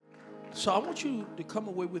So I want you to come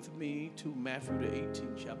away with me to Matthew the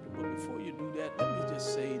 18th chapter. But before you do that, let me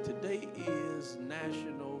just say today is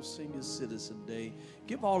National Senior Citizen Day.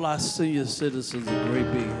 Give all our senior citizens a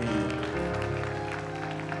great big hand.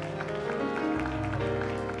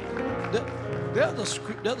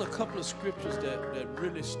 There's a couple of scriptures that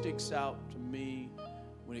really sticks out to me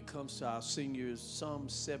when it comes to our seniors. Psalm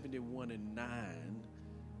 71 and 9.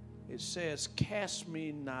 It says, cast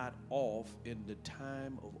me not off in the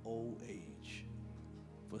time of old age.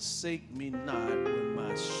 Forsake me not when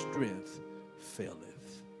my strength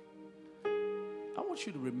faileth. I want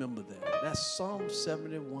you to remember that. That's Psalm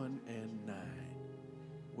 71 and 9,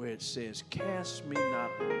 where it says, cast me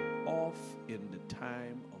not off in the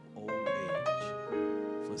time of old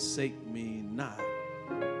age. Forsake me not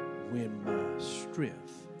when my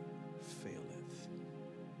strength faileth.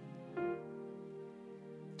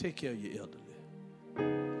 Take care of your elderly.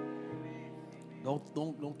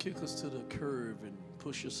 Don't kick us to the curb and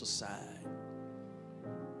push us aside.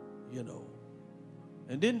 You know.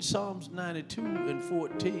 And then Psalms 92 and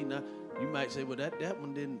 14. Now, you might say, well, that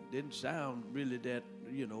one didn't sound really that,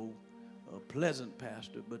 pleasant,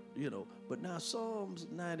 Pastor. But now Psalms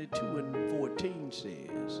 92 and 14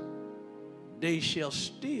 says, they shall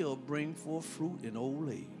still bring forth fruit in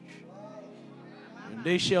old age, and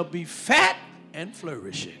they shall be fat and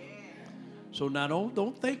flourishing. So now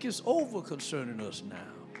don't think it's over concerning us now.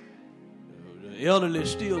 The elderly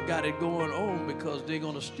still got it going on because they're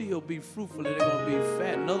going to still be fruitful and they're going to be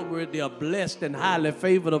fat. In other words, they are blessed and highly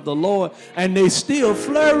favored of the Lord, and they still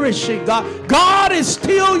flourishing. God is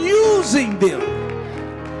still using them.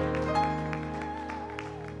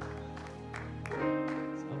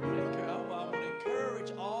 I want to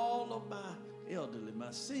encourage all of my elderly,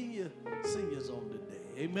 my seniors on today.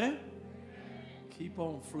 Amen? Keep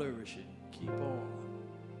on flourishing. Keep on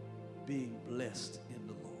being blessed in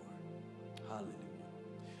the Lord. Hallelujah.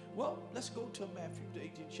 Well, let's go to Matthew, the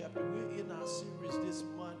 18th chapter. We're in our series this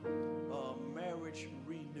month, Marriage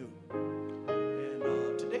Renew.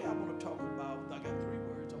 And today I want to talk about, I got 3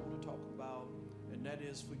 words I want to talk about, and that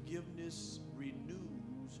is forgiveness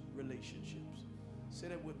renews relationships. Say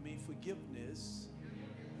that with me. Forgiveness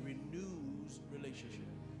renews relationships.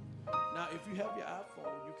 Now, if you have your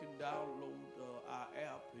iPhone, you can download our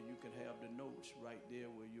app, and you can have the notes right there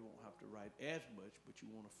where you won't have to write as much, but you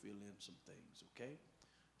want to fill in some things, okay?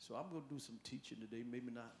 So I'm going to do some teaching today,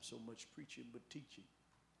 maybe not so much preaching, but teaching.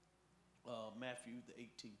 Matthew, the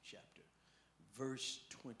 18th chapter, verse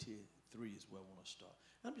 23 is where I want to start.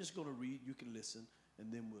 I'm just going to read. You can listen,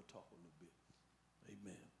 and then we'll talk a little bit.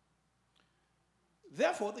 Amen.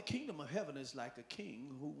 Therefore, the kingdom of heaven is like a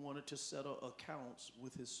king who wanted to settle accounts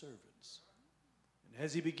with his servants. And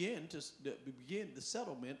as he began the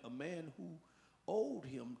settlement, a man who owed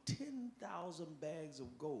him 10,000 bags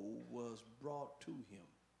of gold was brought to him.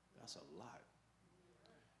 That's a lot.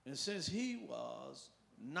 And since he was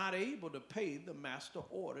not able to pay, the master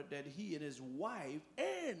ordered that he and his wife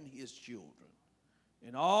and his children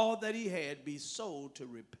and all that he had be sold to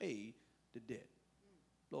repay the debt.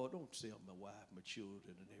 Lord, don't sell my wife, my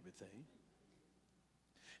children, and everything.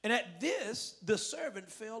 And at this, the servant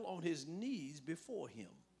fell on his knees before him.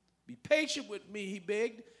 Be patient with me, he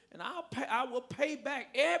begged, and I will pay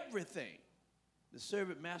back everything. The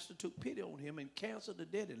servant master took pity on him and canceled the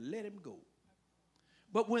debt and let him go.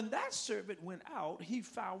 But when that servant went out, he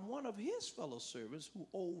found one of his fellow servants who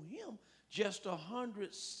owed him just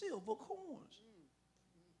 100 silver coins.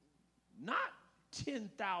 Not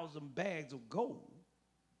 10,000 bags of gold,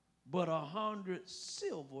 but 100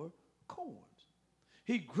 silver coins.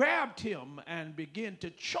 He grabbed him and began to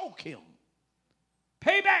choke him.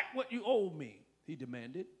 Pay back what you owe me, he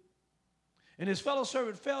demanded. And his fellow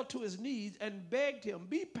servant fell to his knees and begged him,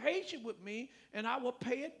 be patient with me and I will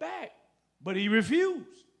pay it back. But he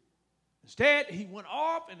refused. Instead, he went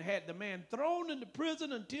off and had the man thrown into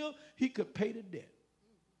prison until he could pay the debt.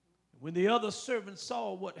 When the other servants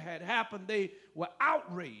saw what had happened, they were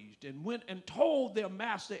outraged and went and told their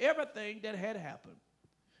master everything that had happened.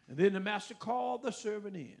 And then the master called the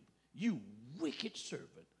servant in. You wicked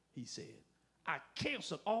servant, he said. I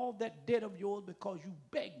canceled all that debt of yours because you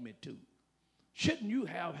begged me to. Shouldn't you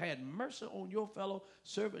have had mercy on your fellow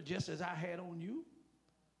servant just as I had on you?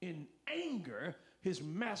 In anger, his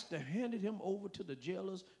master handed him over to the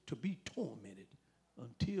jailers to be tormented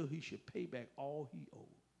until he should pay back all he owed.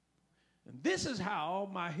 And this is how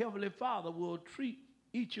my heavenly Father will treat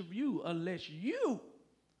each of you unless you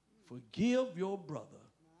forgive your brother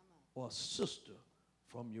or sister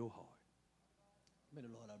from your heart. May the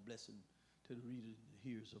Lord have blessing to the readers and the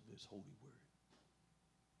hearers of this holy word.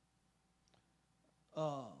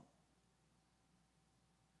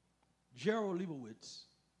 Gerald Leibowitz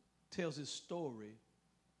tells his story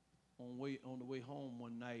on the way home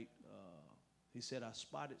one night. He said, I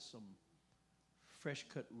spotted some fresh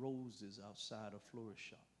cut roses outside a florist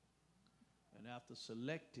shop. And after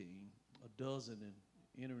selecting a dozen and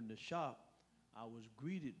entering the shop, I was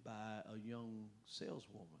greeted by a young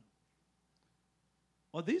saleswoman.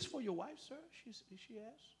 Are these for your wife, sir? She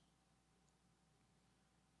asked.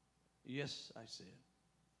 Yes, I said.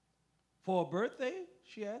 For a birthday?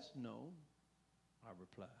 She asked. No, I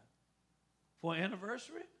replied. For an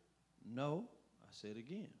anniversary? No, I said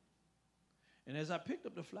again. And as I picked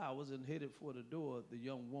up the flowers and headed for the door, the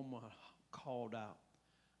young woman called out,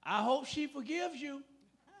 I hope she forgives you.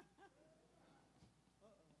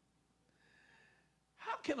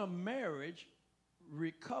 How can a marriage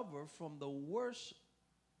recover from the worst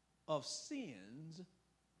of sins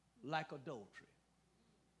like adultery?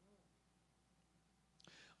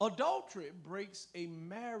 Adultery breaks a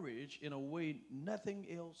marriage in a way nothing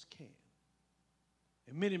else can.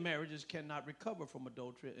 And many marriages cannot recover from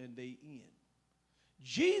adultery and they end.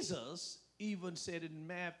 Jesus even said in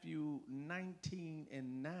Matthew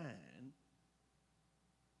 19:9,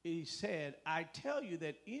 he said, I tell you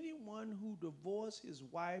that anyone who divorces his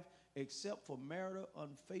wife except for marital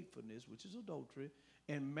unfaithfulness, which is adultery,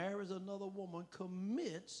 and marries another woman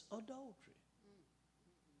commits adultery.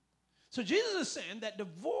 So Jesus is saying that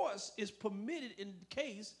divorce is permitted in the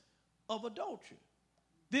case of adultery.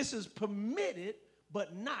 This is permitted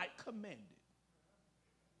but not commanded.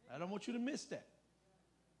 I don't want you to miss that.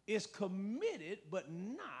 It's committed but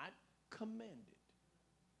not commanded.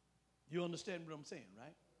 You understand what I'm saying,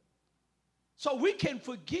 right? So we can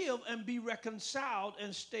forgive and be reconciled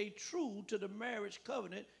and stay true to the marriage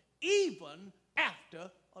covenant even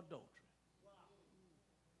after adultery.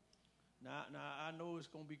 Now I know it's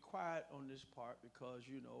going to be quiet on this part because,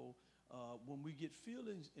 when we get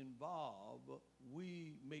feelings involved,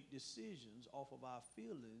 we make decisions off of our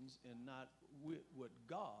feelings and not with what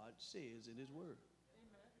God says in his word.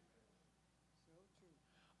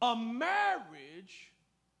 Amen. A marriage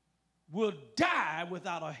will die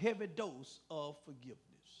without a heavy dose of forgiveness.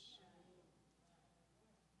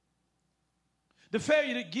 The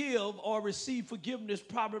failure to give or receive forgiveness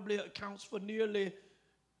probably accounts for nearly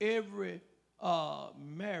every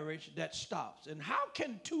marriage that stops. And how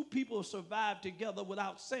can two people survive together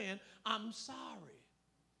without saying, I'm sorry?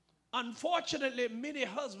 Unfortunately, many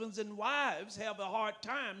husbands and wives have a hard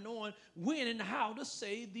time knowing when and how to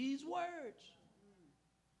say these words.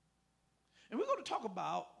 And we're going to talk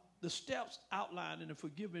about the steps outlined in the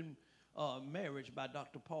Forgiving Marriage by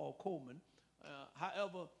Dr. Paul Coleman.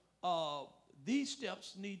 However, these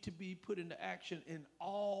steps need to be put into action in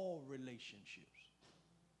all relationships.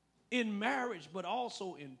 In marriage, but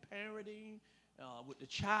also in parenting, with the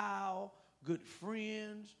child, good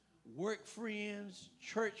friends, work friends,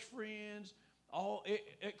 church friends, all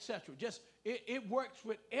etc. Just it works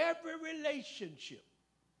with every relationship.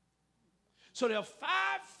 So there are 5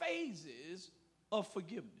 phases of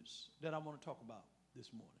forgiveness that I want to talk about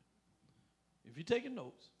this morning. If you're taking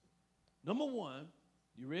notes, number 1,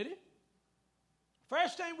 you ready?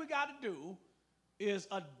 First thing we got to do is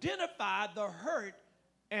identify the hurt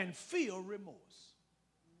and feel remorse.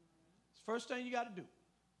 It's the first thing you got to do.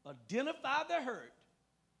 Identify the hurt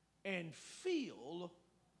and feel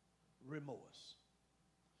remorse.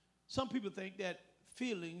 Some people think that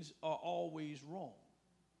feelings are always wrong.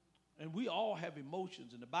 And we all have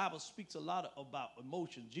emotions, and the Bible speaks a lot about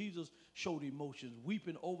emotions. Jesus showed emotions,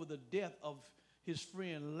 weeping over the death of his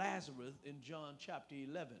friend Lazarus in John chapter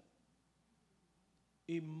 11.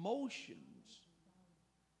 Emotions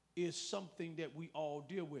is something that we all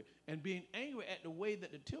deal with. And being angry at the way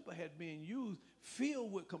that the temple had been used,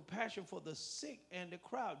 filled with compassion for the sick and the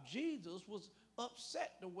crowd. Jesus was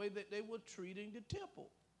upset the way that they were treating the temple.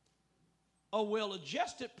 A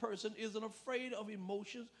well-adjusted person isn't afraid of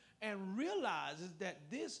emotions and realizes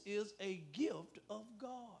that this is a gift of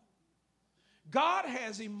God. God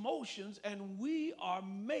has emotions and we are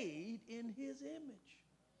made in his image.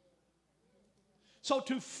 So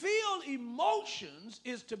to feel emotions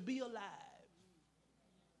is to be alive.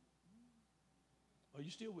 Are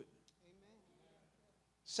you still with me? Amen.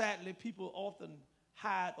 Sadly, people often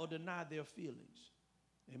hide or deny their feelings.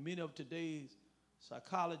 And many of today's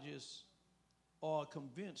psychologists are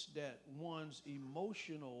convinced that one's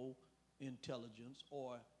emotional intelligence,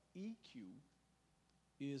 or EQ,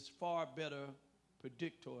 is far better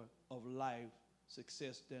predictor of life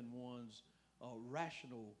success than one's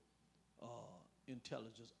rational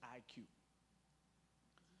intelligence, IQ.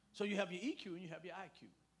 So you have your EQ and you have your IQ.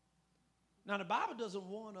 Now, the Bible doesn't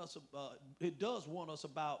warn us, it does warn us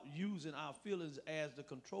about using our feelings as the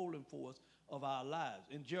controlling force of our lives.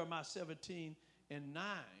 In Jeremiah 17 and 9,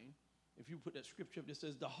 if you put that scripture up, it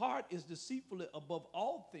says, the heart is deceitful above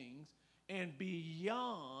all things and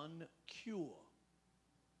beyond cure.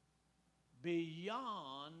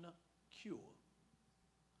 Beyond cure.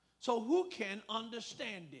 So who can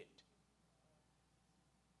understand it?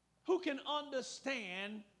 Who can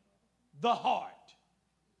understand the heart?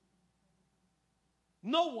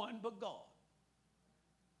 No one but God.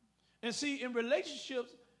 And see, in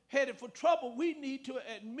relationships headed for trouble, we need to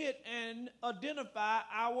admit and identify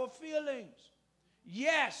our feelings.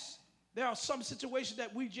 Yes, there are some situations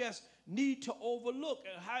that we just need to overlook.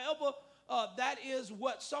 However, that is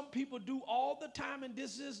what some people do all the time, and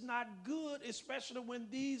this is not good, especially when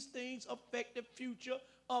these things affect the future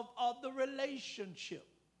of the relationship.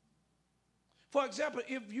 For example,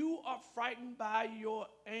 if you are frightened by your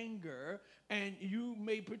anger and you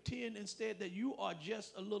may pretend instead that you are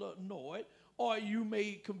just a little annoyed, or you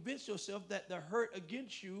may convince yourself that the hurt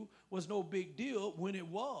against you was no big deal when it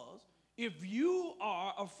was. If you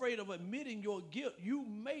are afraid of admitting your guilt, you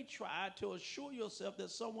may try to assure yourself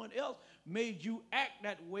that someone else made you act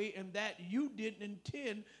that way and that you didn't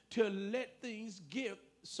intend to let things get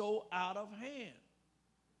so out of hand.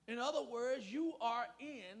 In other words, you are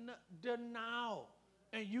in denial,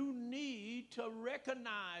 and you need to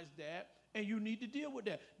recognize that, and you need to deal with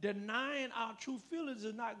that. Denying our true feelings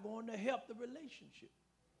is not going to help the relationship.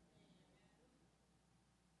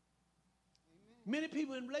 Many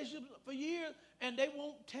people in relationships for years, and they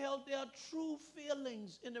won't tell their true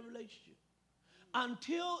feelings in the relationship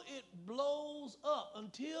until it blows up,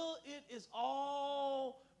 until it is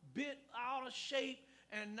all bit out of shape,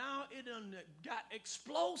 and now it done got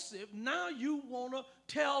explosive. Now you want to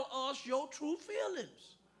tell us your true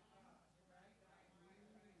feelings,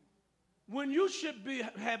 when you should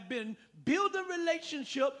have been building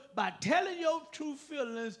relationship by telling your true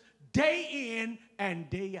feelings day in and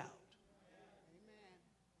day out.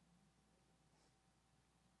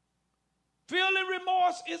 Feeling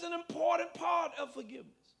remorse is an important part of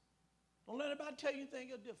forgiveness. Don't let anybody tell you anything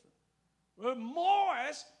you're different.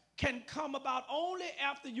 Remorse can come about only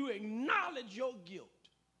after you acknowledge your guilt.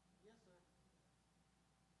 Yes, sir.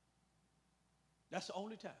 That's the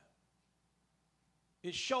only time.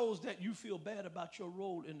 It shows that you feel bad about your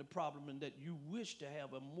role in the problem and that you wish to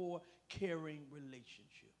have a more caring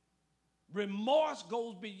relationship. Remorse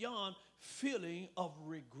goes beyond feeling of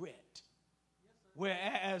regret. Yes,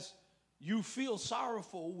 whereas you feel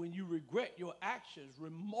sorrowful when you regret your actions,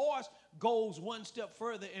 remorse goes one step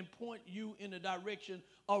further and point you in the direction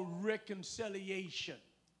of reconciliation.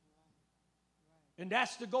 And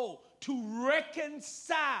that's the goal, to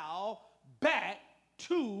reconcile back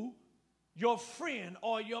to your friend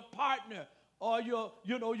or your partner or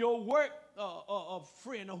your work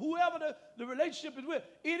friend or whoever the relationship is with.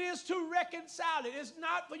 It is to reconcile it. It's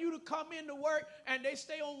not for you to come into work and they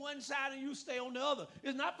stay on one side and you stay on the other.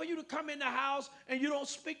 It's not for you to come in the house and you don't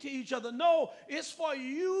speak to each other. No, it's for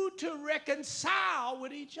you to reconcile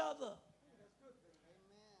with each other.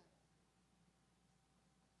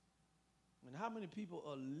 And how many people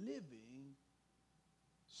are living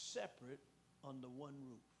separate under one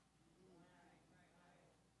roof?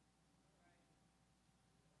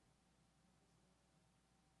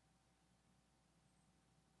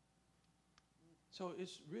 So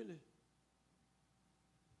it's really,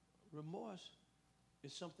 remorse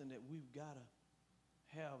is something that we've got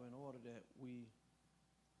to have in order that we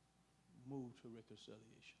move to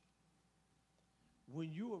reconciliation.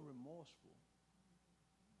 When you are remorseful,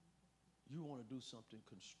 you want to do something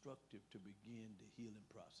constructive to begin the healing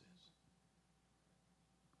process.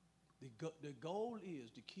 The goal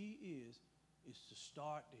is, the key is to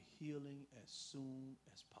start the healing as soon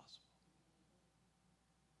as possible.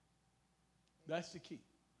 That's the key,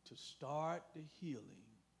 to start the healing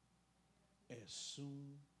as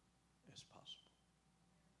soon as possible.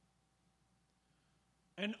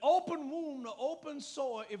 An open wound, an open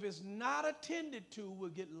sore, if it's not attended to, will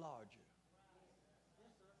get larger.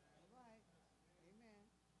 Yes, sir. Right. Amen.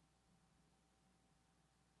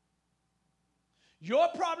 Your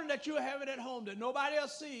problem that you're having at home that nobody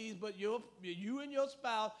else sees but you and your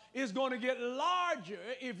spouse is going to get larger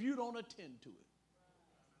if you don't attend to it.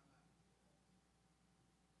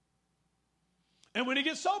 And when it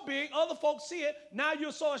gets so big, other folks see it. Now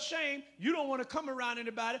you're so ashamed, you don't want to come around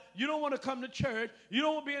anybody. You don't want to come to church. You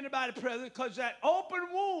don't want to be anybody present because that open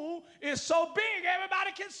wound is so big,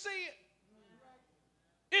 everybody can see it.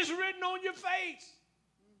 It's written on your face.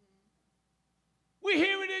 We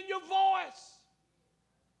hear it in your voice.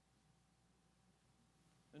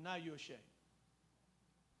 And now you're ashamed.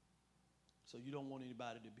 So you don't want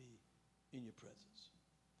anybody to be in your presence.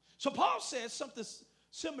 So Paul says something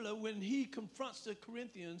similar when he confronts the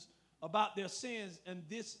Corinthians about their sins, and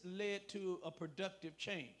this led to a productive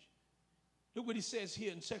change. Look what he says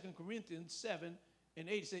here in 2 Corinthians 7 and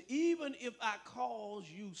 8. He said, even if I cause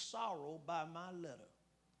you sorrow by my letter,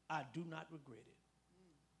 I do not regret it.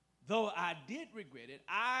 Though I did regret it,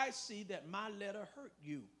 I see that my letter hurt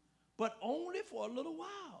you, but only for a little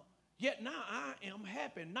while. Yet now I am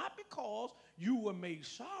happy, not because you were made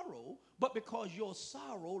sorrow, but because your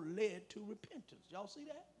sorrow led to repentance. Y'all see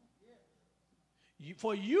that?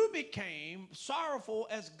 For you became sorrowful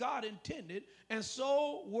as God intended, and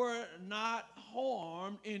so were not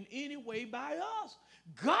harmed in any way by us.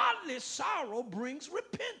 Godly sorrow brings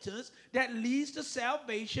repentance that leads to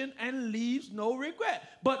salvation and leaves no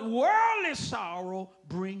regret. But worldly sorrow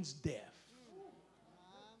brings death.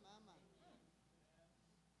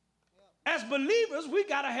 As believers, we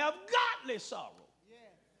got to have godly sorrow.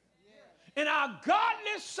 And our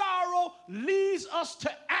godly sorrow leads us to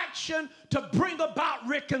action to bring about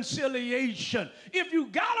reconciliation. If you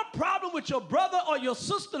got a problem with your brother or your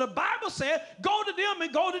sister, the Bible says, go to them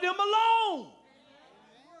and go to them alone.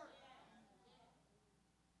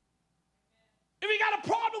 If you got a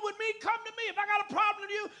problem with me, come to me. If I got a problem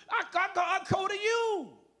with you, I go to you.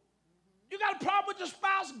 You got a problem with your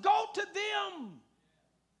spouse, go to them.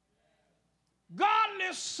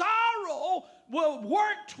 Godly sorrow will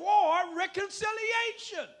work toward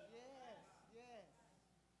reconciliation.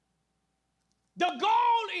 The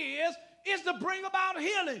goal is to bring about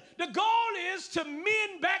healing. The goal is to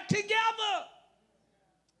mend back together.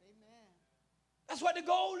 Amen. That's what the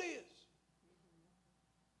goal is.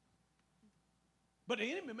 But the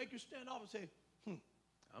enemy make you stand off and say,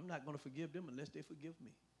 I'm not going to forgive them unless they forgive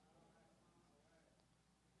me.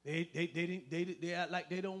 They act like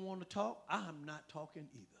they don't want to talk. I'm not talking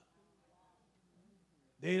either.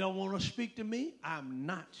 They don't want to speak to me. I'm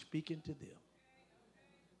not speaking to them.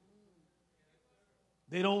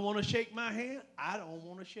 They don't want to shake my hand. I don't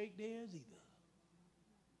want to shake theirs either.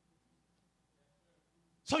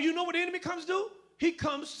 So you know what the enemy comes to do? He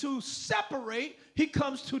comes to separate. He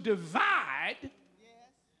comes to divide.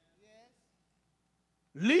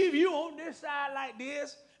 Leave you on this side like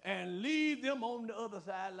this and leave them on the other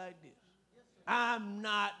side like this. I'm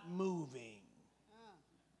not moving.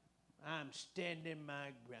 I'm standing my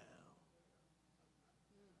ground.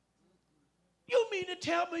 You mean to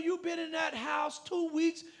tell me you've been in that house 2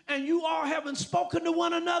 weeks and you all haven't spoken to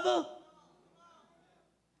one another?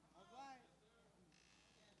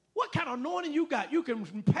 What kind of anointing you got? You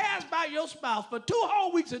can pass by your spouse for 2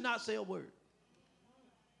 whole weeks and not say a word.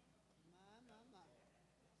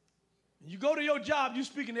 You go to your job, you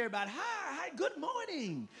speaking to everybody. Hi, good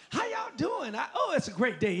morning. How y'all doing? Oh, it's a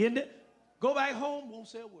great day, isn't it? Go back home, won't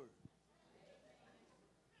say a word.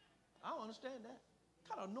 I don't understand that.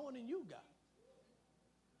 What kind of anointing you got?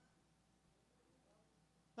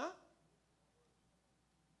 Huh?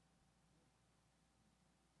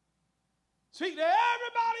 Speak to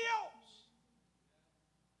everybody else.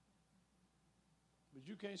 But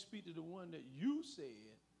you can't speak to the one that you said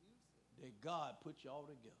that God put you all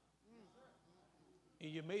together. And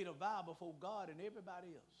you made a vow before God and everybody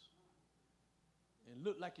else. And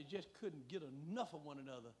looked like you just couldn't get enough of one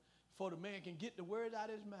another before the man can get the words out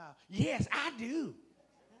of his mouth. Yes, I do.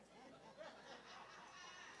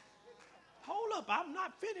 Hold up, I'm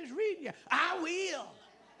not finished reading yet. I will.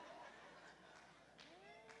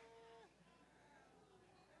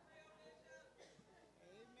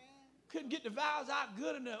 Couldn't get the vows out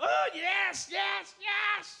good enough. Oh, yes, yes,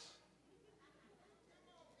 yes.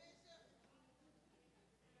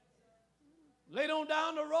 Later on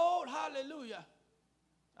down the road, hallelujah,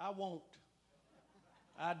 I won't.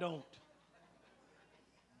 I don't.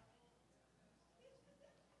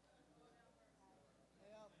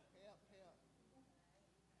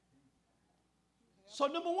 So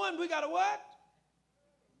number one, we got to what?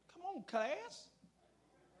 Come on, class.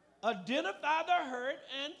 Identify the hurt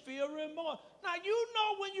and feel remorse. Now, you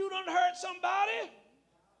know when you done hurt somebody.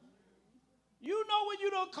 You know when you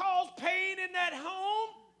done caused pain in that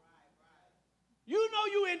home. You know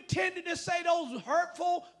you intended to say those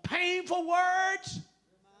hurtful, painful words.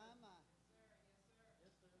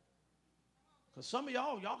 Because some of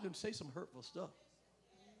y'all can say some hurtful stuff.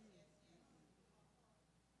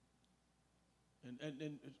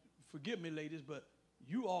 And forgive me, ladies, but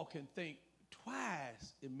you all can think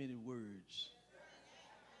twice as many words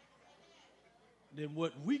than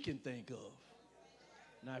what we can think of.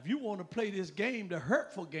 Now, if you want to play this game, the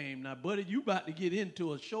hurtful game, now, buddy, you about to get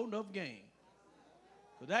into a show enough game.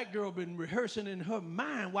 But that girl been rehearsing in her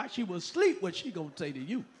mind while she was asleep what she gonna say to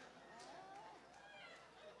you.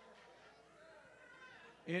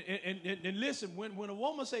 And listen, when a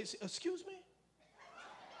woman says, excuse me,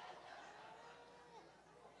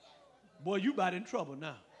 boy, you about in trouble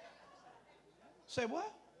now. Say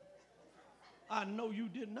what? I know you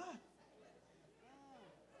did not.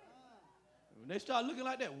 When they start looking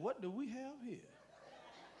like that, what do we have here?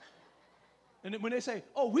 And then when they say,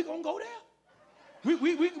 oh, we going to go there?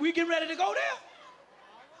 We getting ready to go there?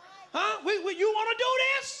 Huh? You want to do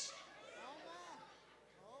this?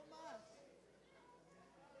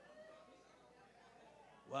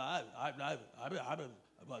 Well,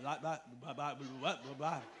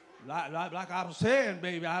 like I was saying,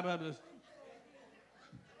 baby, all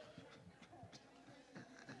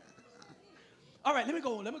right, let me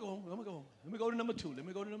go on. Let me go to number two. Let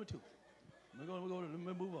me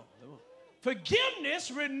move on. Forgiveness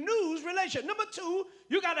renews relationship. Number two,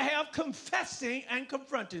 you got to have confessing and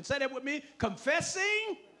confronting. Say that with me.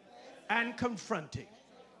 Confessing and confronting.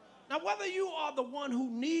 Now, whether you are the one who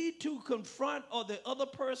need to confront or the other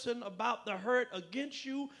person about the hurt against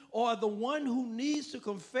you or the one who needs to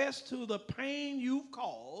confess to the pain you've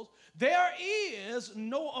caused, there is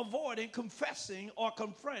no avoiding confessing or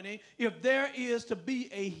confronting if there is to be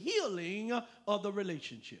a healing of the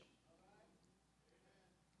relationship.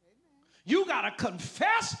 You got to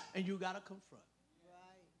confess and you got to confront.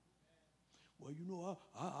 Well, you know,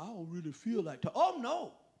 I don't really feel like talking. Oh,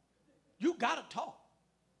 no. You got to talk.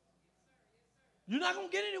 You're not going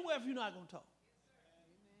to get anywhere if you're not going to talk.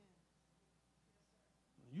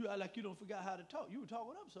 You act like you don't forget how to talk. You were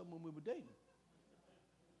talking up something when we were dating.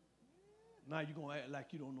 Now you're going to act like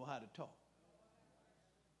you don't know how to talk.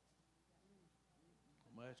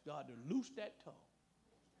 I'm going to ask God to loose that tongue.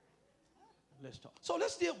 Let's talk. So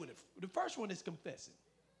let's deal with it. The first one is confessing.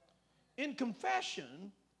 In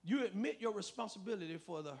confession, you admit your responsibility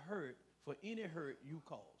for the hurt, for any hurt you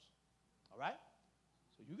cause. All right?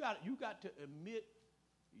 So you got to admit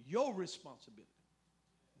your responsibility.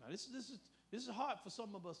 Now this is hard for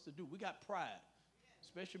some of us to do. We got pride,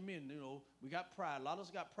 especially men. You know, we got pride. A lot of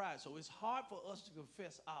us got pride, so it's hard for us to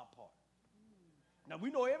confess our part. Now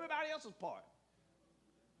we know everybody else's part.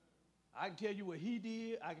 I can tell you what he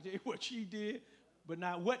did. I can tell you what she did. But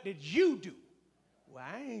now, what did you do? Well,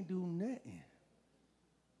 I ain't do nothing.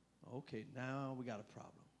 Okay, now we got a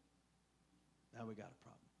problem.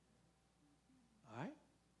 All right?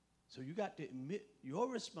 So you got to admit your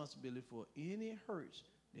responsibility for any hurts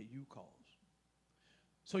that you cause.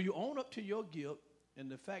 So you own up to your guilt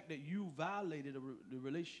and the fact that you violated the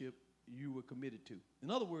relationship you were committed to.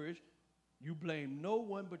 In other words, you blame no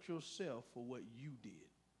one but yourself for what you did.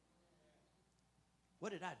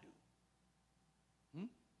 What did I do?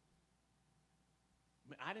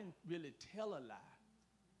 I didn't really tell a lie.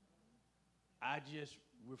 I just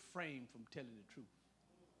refrained from telling the truth.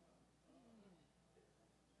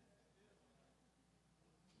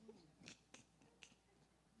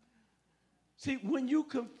 See, when you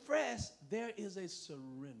confess, there is a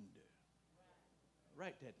surrender.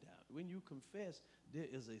 Write that down. When you confess, there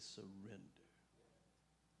is a surrender.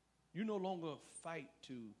 You no longer fight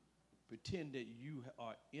to pretend that you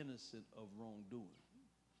are innocent of wrongdoing.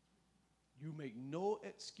 You make no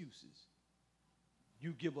excuses.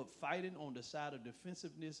 You give up fighting on the side of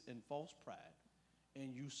defensiveness and false pride,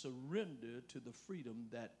 and you surrender to the freedom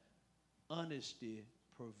that honesty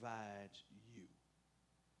provides you.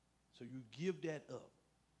 So you give that up.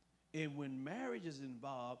 And when marriage is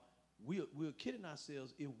involved, we're kidding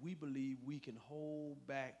ourselves if we believe we can hold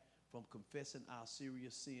back from confessing our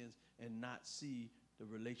serious sins and not see the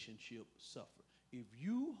relationship suffer. If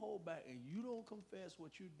you hold back and you don't confess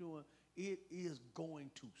what you're doing, it is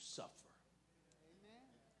going to suffer. Amen.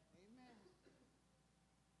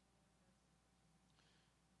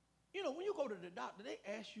 You know, when you go to the doctor, they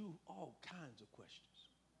ask you all kinds of questions.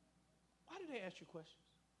 Why do they ask you questions?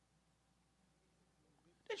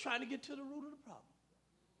 They're trying to get to the root of the problem.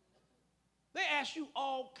 They ask you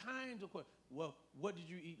all kinds of questions. Well, what did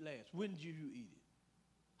you eat last? When did you eat it?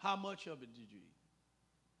 How much of it did you eat?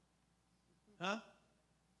 Huh?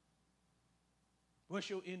 What's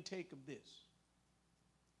your intake of this?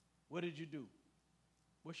 What did you do?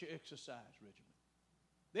 What's your exercise regimen?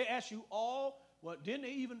 They ask you all, well, then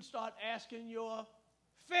they even start asking your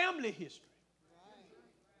family history. Right.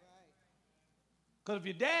 Because if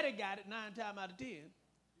your daddy got it 9 times out of 10,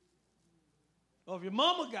 or if your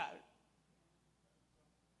mama got it,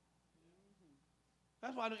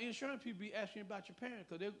 that's why the insurance people be asking about your parents,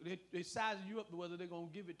 because they're sizing you up to whether they're going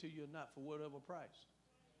to give it to you or not for whatever price.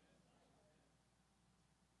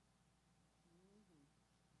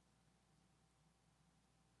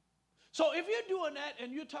 So if you're doing that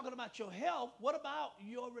and you're talking about your health, what about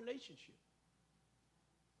your relationship?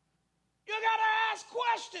 You got to ask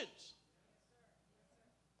questions.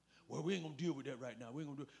 Well, we ain't going to deal with that right now. We ain't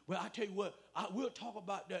going to do it. Well, I tell you what, we'll talk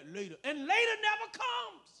about that later. And later never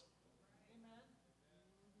comes. Amen.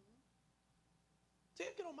 See,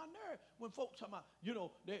 it get on my nerve when folks talk about,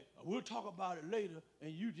 we'll talk about it later,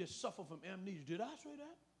 and you just suffer from amnesia. Did I say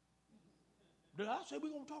that? Did I say we're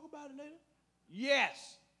going to talk about it later?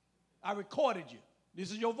 Yes. I recorded you.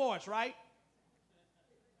 This is your voice, right?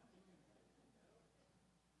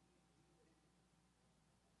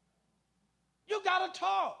 You got to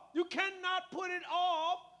talk. You cannot put it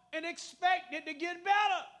off and expect it to get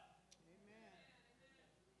better. Amen.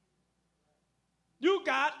 You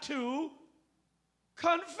got to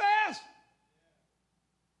confess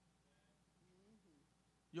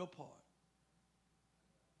your part.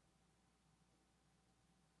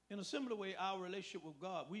 In a similar way, our relationship with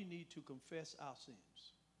God, we need to confess our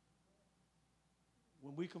sins.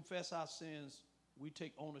 When we confess our sins, we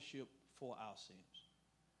take ownership for our sins.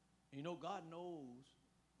 And God knows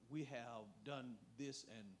we have done this,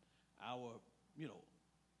 and our,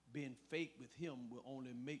 being fake with him will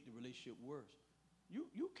only make the relationship worse.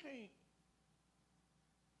 You can't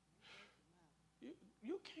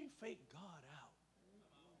fake God out.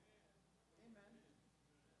 Amen.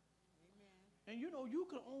 And you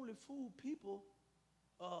can only fool people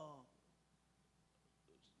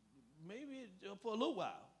maybe for a little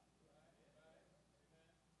while.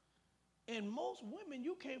 And most women,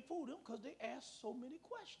 you can't fool them because they ask so many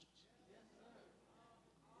questions.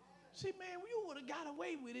 See, man, you would have got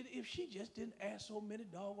away with it if she just didn't ask so many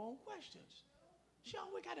doggone questions. She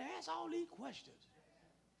always got to ask all these questions.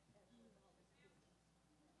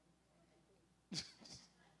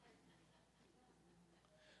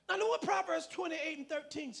 Now, look what Proverbs 28 and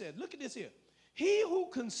 13 says. Look at this here. He who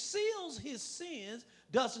conceals his sins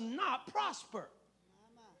does not prosper.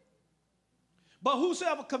 But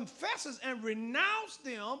whosoever confesses and renounces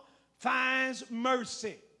them finds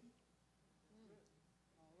mercy.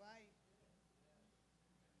 All right.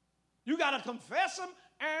 You got to confess them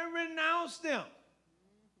and renounce them.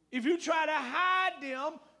 If you try to hide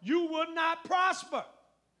them, you will not prosper.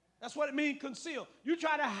 That's what it means, conceal. You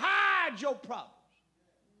try to hide your problems.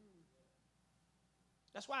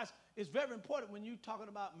 That's why it's very important when you're talking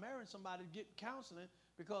about marrying somebody to get counseling,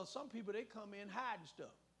 because some people, they come in hiding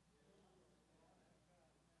stuff.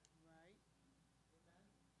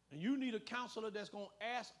 And you need a counselor that's going to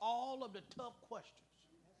ask all of the tough questions.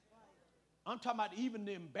 I'm talking about even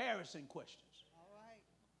the embarrassing questions. All right.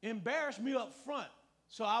 Embarrass me up front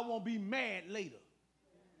so I won't be mad later.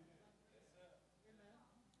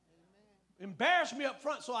 Amen. Embarrass me up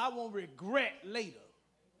front so I won't regret later.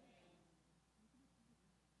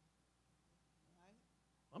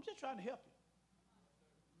 I'm just trying to help you.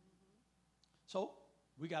 So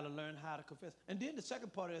we got to learn how to confess. And then the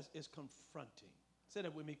second part is confronting. Say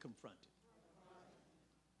that with me, confronting.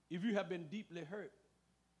 If you have been deeply hurt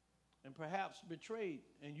and perhaps betrayed,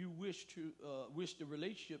 and you wish the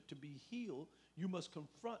relationship to be healed, you must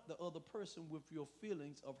confront the other person with your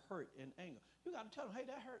feelings of hurt and anger. You got to tell them, hey,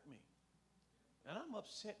 that hurt me, and I'm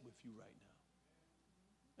upset with you right now.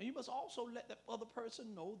 And you must also let that other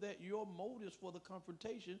person know that your motives for the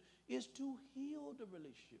confrontation is to heal the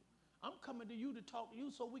relationship. I'm coming to you to talk to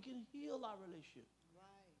you so we can heal our relationship.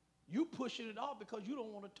 You pushing it off because you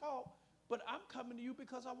don't want to talk, but I'm coming to you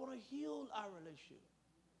because I want to heal our relationship.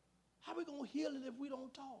 How are we going to heal it if we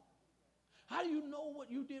don't talk? How do you know what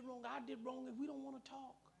you did wrong, I did wrong, if we don't want to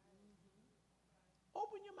talk?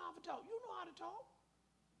 Open your mouth and talk. You know how to talk.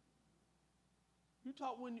 You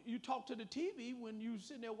talk when you talk to the TV, when you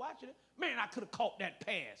sitting there watching it. Man, I could have caught that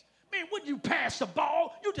pass. Man, when you pass the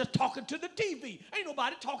ball, you just talking to the TV. Ain't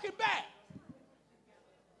nobody talking back.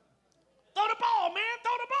 Throw the ball, man.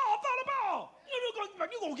 Throw the ball. Throw the ball.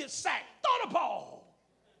 You're going to get sacked. Throw the ball.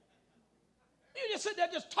 You just sit there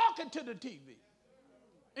just talking to the TV.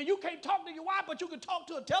 And you can't talk to your wife, but you can talk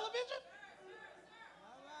to a television?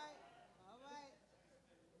 All right. All right.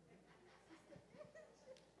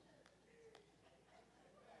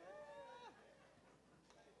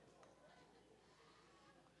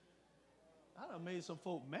 I done made some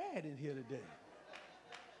folk mad in here today.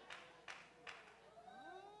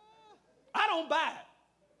 I don't buy it.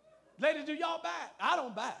 Ladies, do y'all buy it? I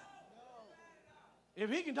don't buy it. If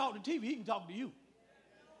he can talk to TV, he can talk to you.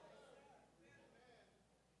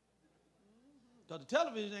 Because the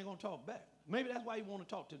television ain't going to talk back. Maybe that's why you want to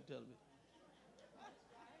talk to the television.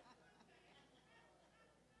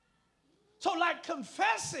 So like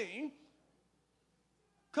confronting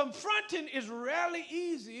is rarely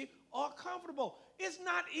easy or comfortable. It's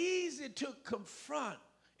not easy to confront.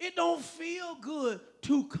 It don't feel good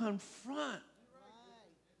to confront.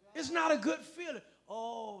 Right. It's not a good feeling.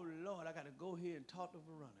 Oh, Lord, I got to go here and talk to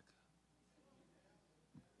Veronica.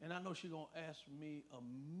 And I know she's going to ask me a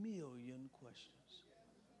million questions.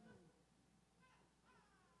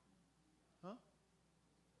 Huh?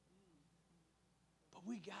 But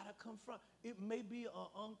we got to confront. It may be an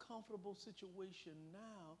uncomfortable situation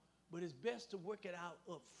now, but it's best to work it out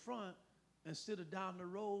up front instead of down the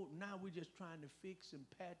road. Now we're just trying to fix and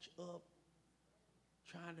patch up,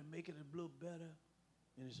 trying to make it a little better,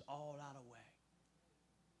 and it's all out of whack.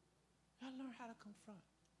 You got to learn how to confront.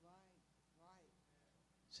 Right.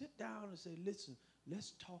 Sit down and say, listen,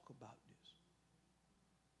 let's talk about this.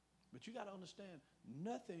 But you got to understand,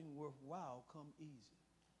 nothing worthwhile come easy.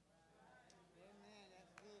 Amen.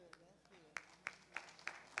 That's good. That's good.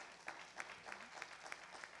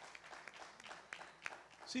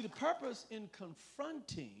 See, the purpose in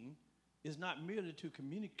confronting is not merely to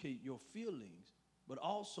communicate your feelings, but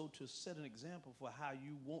also to set an example for how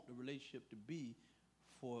you want the relationship to be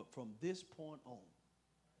from this point on.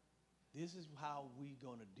 This is how we're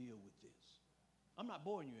going to deal with this. I'm not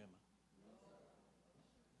boring you, am I?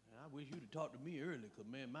 I wish you'd have talked to me earlier, because,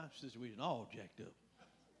 man, my situation all jacked up.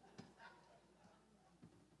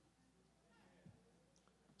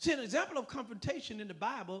 See, an example of confrontation in the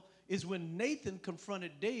Bible is when Nathan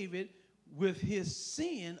confronted David with his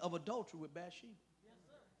sin of adultery with Bathsheba.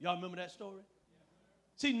 Y'all remember that story?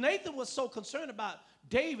 See, Nathan was so concerned about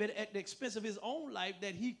David at the expense of his own life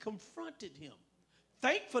that he confronted him.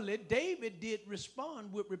 Thankfully, David did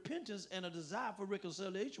respond with repentance and a desire for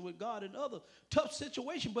reconciliation with God in other tough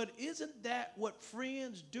situations. But isn't that what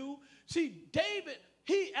friends do? See, David,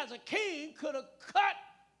 he as a king could have cut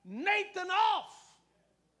Nathan off.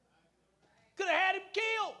 Could have had him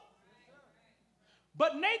killed.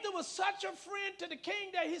 But Nathan was such a friend to the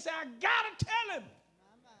king that he said, I got to tell him.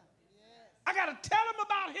 I got to tell him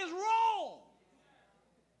about his wrong.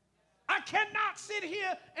 I cannot sit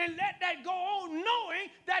here and let that go on knowing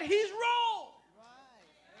that he's wrong. Right.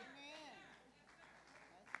 Amen.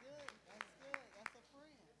 That's good. That's good. That's a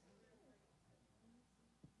friend.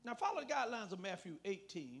 Now, follow the guidelines of Matthew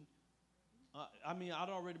 18. I'd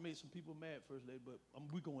already made some people mad, First Lady, but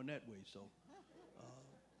we're going that way. So,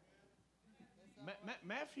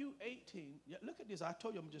 Matthew 18. Yeah, look at this. I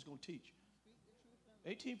told you I'm just going to teach.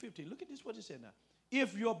 18:15. Look at this, what it said now.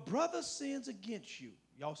 If your brother sins against you,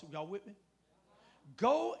 y'all with me?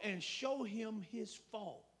 Go and show him his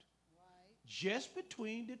fault. Right. Just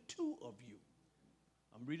between the two of you.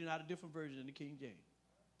 I'm reading out a different version in the King James.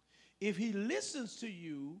 If he listens to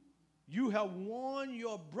you, you have won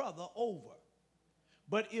your brother over.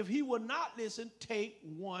 But if he will not listen, take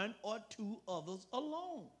one or two others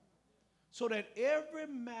along, so that every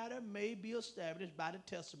matter may be established by the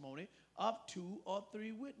testimony of 2 or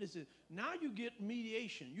 3 witnesses. Now you get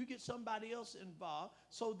mediation. You get somebody else involved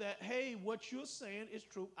so that, hey, what you're saying is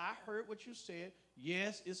true. I heard what you said.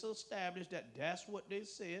 Yes, it's established that that's what they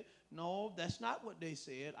said. No, that's not what they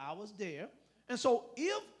said. I was there. And so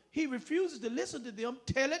if he refuses to listen to them,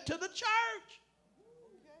 tell it to the church.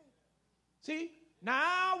 Okay. See,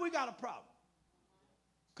 now we got a problem.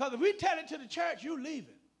 Because if we tell it to the church, you leave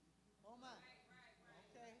it. Oh, my.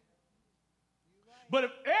 Okay. You're right. But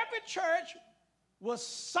if every church was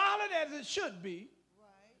solid as it should be, Right.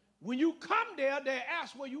 when you come there, they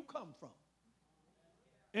ask where you come from.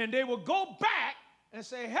 And they will go back and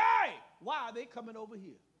say, hey, why are they coming over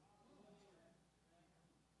here?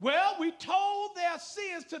 Well, we told their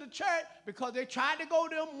sins to the church because they tried to go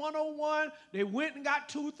to them one-on-one. They went and got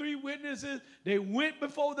 2, 3 witnesses. They went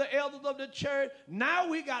before the elders of the church. Now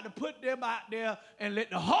we got to put them out there and let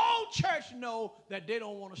the whole church know that they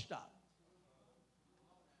don't want to stop.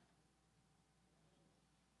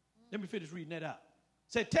 Let me finish reading that out.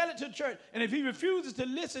 Say, tell it to the church. And if he refuses to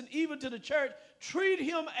listen even to the church, treat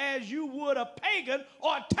him as you would a pagan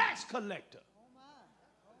or a tax collector. Oh, my.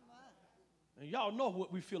 Oh, my. And y'all know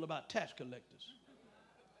what we feel about tax collectors.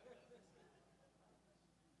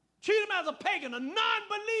 Treat him as a pagan, a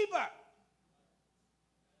non-believer.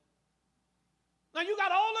 Now you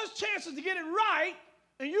got all those chances to get it right,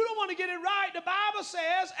 and you don't want to get it right. The Bible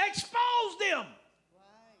says, expose them.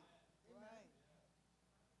 Right.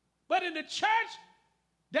 But in the church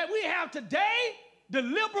that we have today, the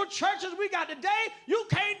liberal churches we got today, you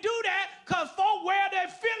can't do that because folk wear their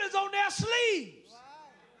feelings on their sleeves.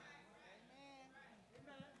 Right. Amen.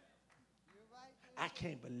 You're right. I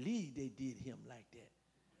can't believe they did him like that.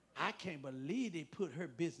 I can't believe they put her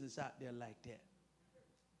business out there like that.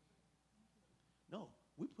 No,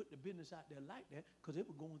 we put the business out there like that because they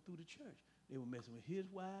were going through the church. They were messing with his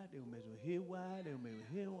wife. They were messing with his wife. They were messing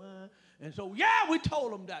with his wife. And so, yeah, we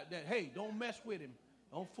told them that hey, don't mess with him.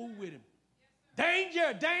 Don't fool with him.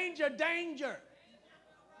 Danger, danger, danger. Right.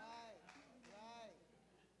 Right.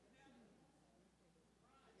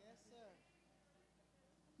 Yes, sir.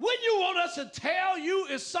 Wouldn't you want us to tell you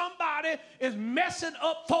if somebody is messing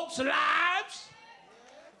up folks' lives?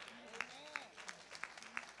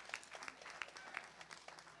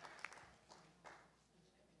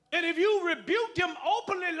 And if you rebuke them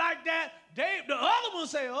openly like that, the other one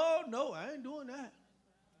say, oh, no, I ain't doing that.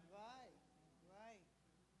 Right. Right.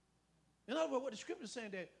 In other words, what the scripture is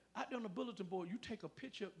saying, that out there on the bulletin board, you take a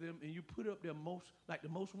picture of them and you put up their the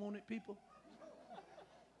most wanted people.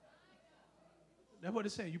 That's what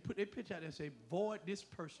it's saying. You put their picture out there and say, void this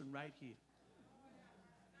person right here.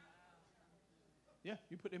 Yeah,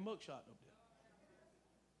 you put their mugshot up there.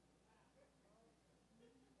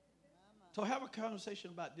 So have a conversation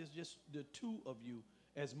about this, just the two of you,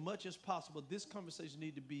 as much as possible. This conversation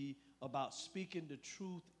needs to be about speaking the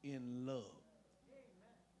truth in love.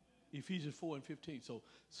 Ephesians 4:15. So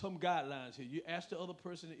some guidelines here. You ask the other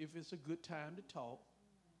person if it's a good time to talk.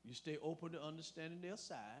 You stay open to understanding their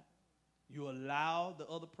side. You allow the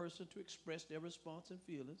other person to express their response and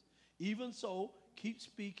feelings. Even so, keep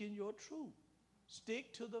speaking your truth.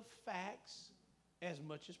 Stick to the facts as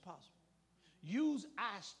much as possible. Use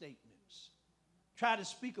I statements. Try to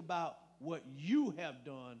speak about what you have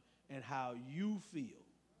done and how you feel.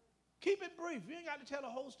 Keep it brief. You ain't got to tell the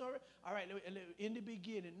whole story. All right, in the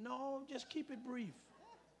beginning. No, just keep it brief.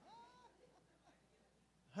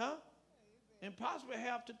 Huh? And possibly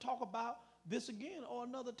have to talk about this again or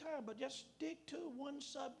another time, but just stick to one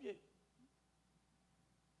subject.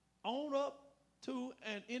 Own up to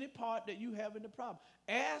any part that you have in the problem.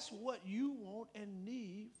 Ask what you want and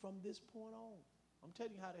need from this point on. I'm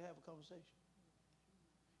telling you how to have a conversation.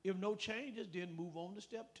 If no changes, then move on to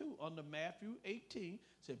step 2. Under Matthew 18,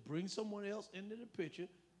 said bring someone else into the picture.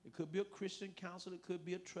 It could be a Christian counselor. It could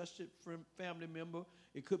be a trusted friend, family member.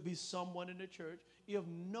 It could be someone in the church. If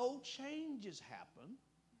no changes happen,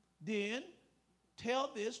 then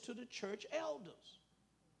tell this to the church elders.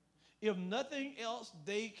 If nothing else,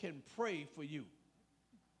 they can pray for you.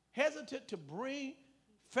 Hesitant to bring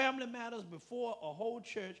family matters before a whole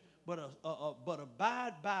church, but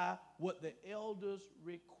abide by what the elders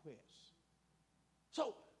request.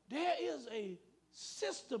 So there is a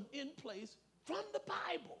system in place from the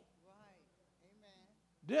Bible. Right. Amen.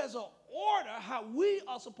 There's an order how we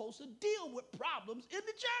are supposed to deal with problems in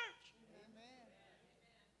the church. Amen.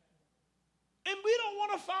 And we don't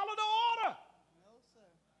want to follow the order. No, sir.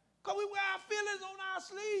 Because we wear our feelings on our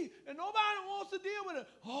sleeve and nobody wants to deal with it.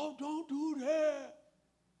 Oh, don't do that.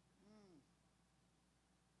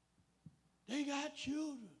 They got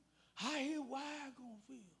children. How his wife gonna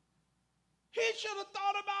feel? He should have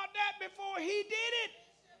thought about that before he did it.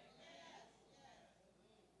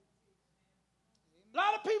 A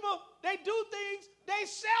lot of people, they do things, they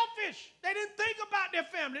selfish. They didn't think about their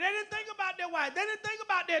family. They didn't think about their wife. They didn't think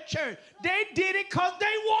about their church. They did it because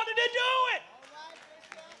they wanted to do it. All right,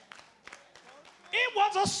 Bishop. So true. It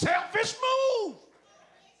was a selfish move.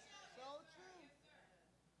 So true.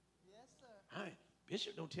 Yes, sir.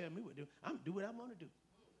 Bishop don't tell me what to do. I'm do what I want to do.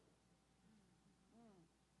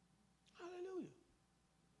 Hallelujah.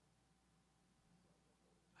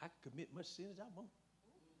 I can commit much sin as I want.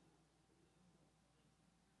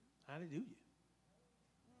 Hallelujah.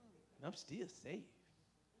 And I'm still saved.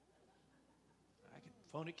 I can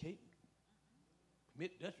fornicate,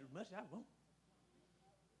 commit just as much as I want,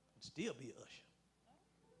 and still be an usher.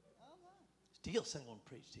 Oh, my. Still sing on the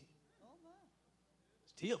praise team. Oh, my.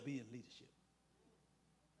 Still be in leadership.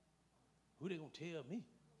 Who they gonna tell me?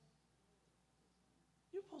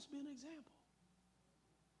 You're supposed to be an example.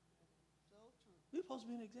 So true. You're supposed to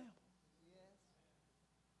be an example. Yes.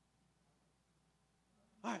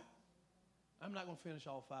 All right. I'm not going to finish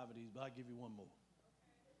all 5 of these, but I'll give you one more.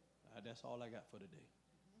 That's all I got for today.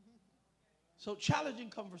 So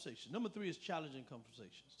challenging conversation. Number 3 is challenging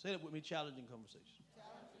conversations. Say that with me, challenging conversation.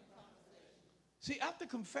 Challenging conversation. See, after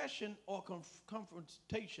confession or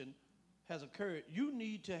confrontation has occurred, you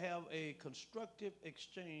need to have a constructive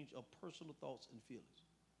exchange of personal thoughts and feelings.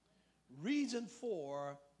 Reason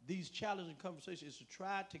for these challenging conversations is to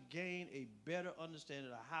try to gain a better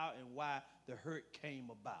understanding of how and why the hurt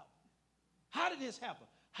came about. How did this happen?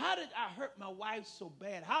 How did I hurt my wife so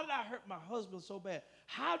bad? How did I hurt my husband so bad?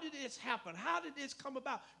 How did this happen? How did this come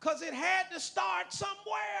about? Because it had to start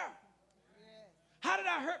somewhere. Yes. How did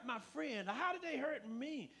I hurt my friend? How did they hurt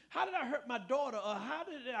me? How did I hurt my daughter? Or how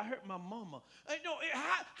did I hurt my mama? How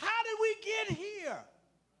did we get here?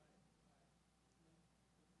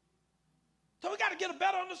 So we got to get a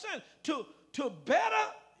better understanding. To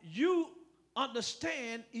better you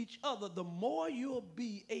understand each other, the more you'll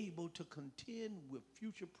be able to contend with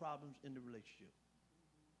future problems in the relationship.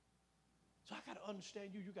 So I got to understand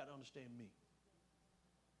you, you got to understand me.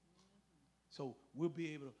 So we'll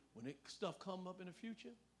be able to, when stuff come up in the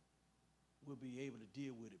future, we'll be able to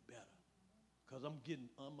deal with it better. Because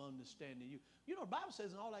I'm understanding you. You know, the Bible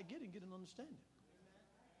says in all I get an understanding.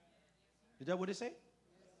 Is that what it say?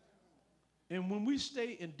 And when we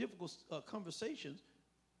stay in difficult conversations,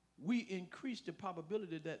 we increase the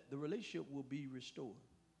probability that the relationship will be restored.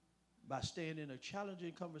 By staying in a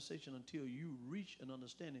challenging conversation until you reach an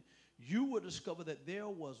understanding, you will discover that there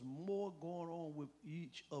was more going on with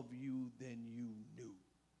each of you than you knew.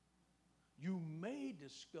 You may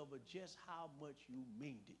discover just how much you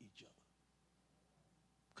mean to each other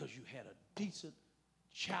because you had a decent,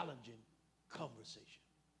 challenging conversation.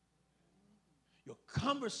 Your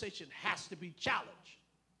conversation has to be challenged.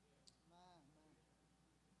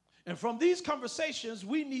 And from these conversations,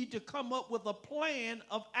 we need to come up with a plan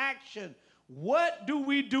of action. What do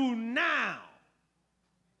we do now?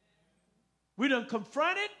 We done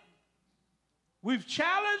confronted. We've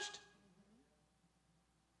challenged.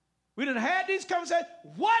 We done had these conversations.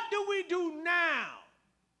 What do we do now?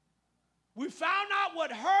 We found out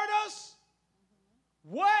what hurt us.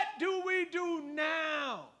 What do we do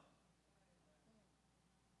now?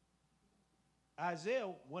 Isaiah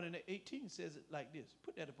 1:18 says it like this.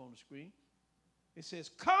 Put that up on the screen. It says,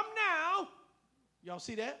 come now. Y'all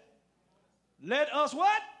see that? Let us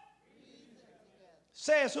what?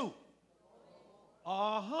 Says who?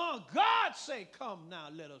 God say, come now,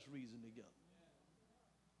 let us reason together.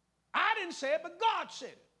 I didn't say it, but God said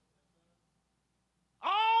it.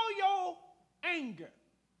 All your anger,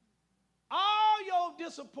 all your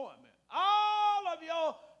disappointment, all of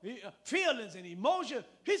your feelings and emotions.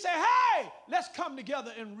 He said, hey, let's come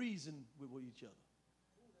together and reason with each other.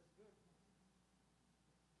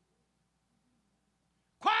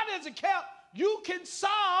 Quiet as a kept, you can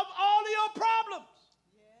solve all of your problems.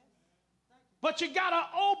 But you got to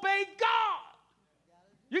obey God.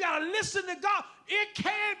 You got to listen to God. It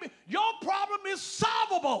can be, your problem is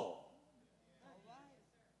solvable.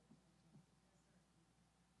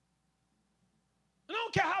 I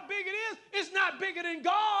don't care how big it is, it's not bigger than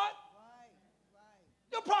God.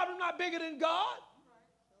 Your problem not bigger than God.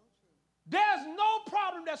 There's no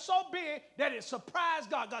problem that's so big that it surprised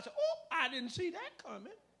God. God said, oh, I didn't see that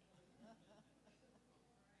coming.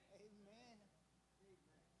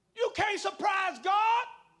 You can't surprise God.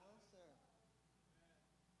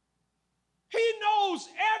 He knows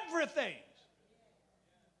everything.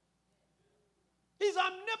 He's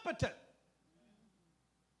omnipotent.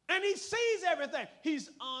 And he sees everything. He's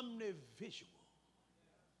omnivisual.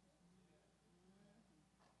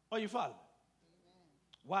 Are you following?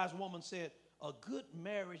 Wise woman said, a good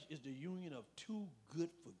marriage is the union of two good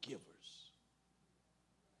forgivers.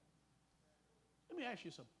 Let me ask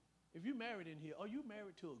you something. If you're married in here, are you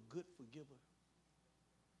married to a good forgiver?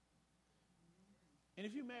 And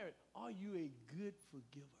if you're married, are you a good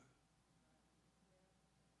forgiver?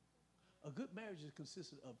 A good marriage is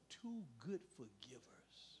consisted of two good forgivers.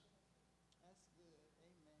 That's good.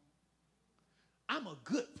 Amen. I'm a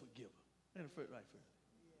good forgiver. And right first.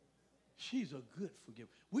 She's a good forgiver.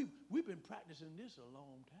 We've been practicing this a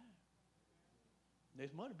long time.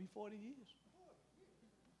 Next month will be 40 years.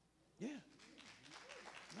 Yeah.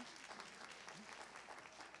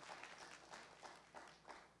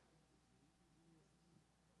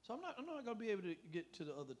 So I'm not going to be able to get to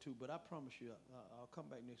the other two, but I promise you I'll come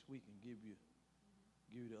back next week and give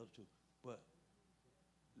you the other two. But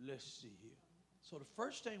let's see here. So the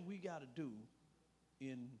first thing we got to do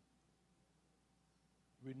in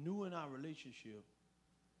renewing our relationship,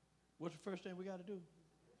 what's the first thing we got to do?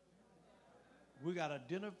 We got to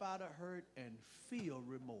identify the hurt and feel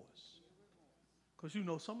remorse. Because you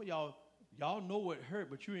know, some of y'all know what hurt,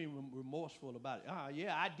 but you ain't remorseful about it.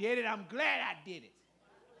 Yeah, I did it. I'm glad I did it.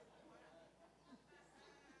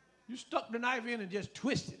 You stuck the knife in and just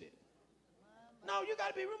twisted it. No, you got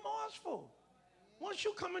to be remorseful. Once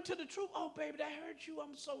you come into the truth, oh, baby, that hurt you.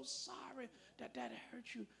 I'm so sorry that hurt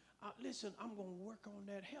you. Listen, I'm going to work on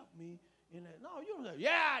that. Help me in that. No, you don't say,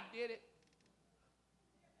 yeah, I did it.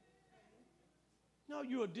 No,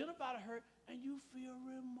 you identify the hurt and you feel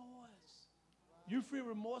remorse. You feel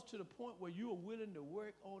remorse to the point where you are willing to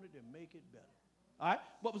work on it and make it better. All right,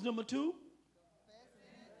 what was number 2?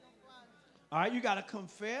 All right, you got to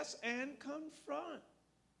confess and confront.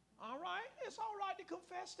 All right, it's all right to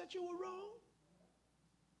confess that you were wrong.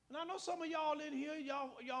 And I know some of y'all in here,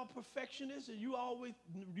 y'all perfectionists, and you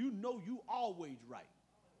know you always right.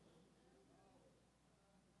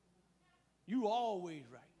 You always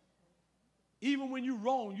right. Even when you're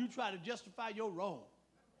wrong, you try to justify your wrong.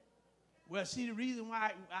 Well, see, the reason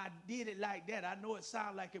why I did it like that, I know it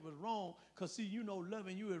sounded like it was wrong, because, see,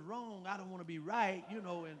 loving you is wrong. I don't want to be right, and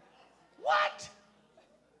what?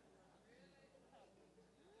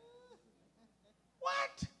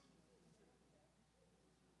 What?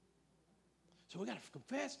 So we got to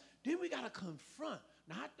confess, then we got to confront.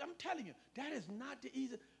 Now, I'm telling you, that is not the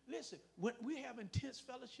easiest. Listen, when we have intense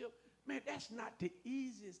fellowship, man, that's not the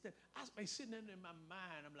easiest thing. I was sitting there in my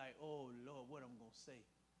mind, I'm like, oh, Lord, what I'm going to say,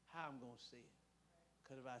 how I'm going to say it.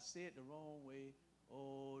 Because if I say it the wrong way,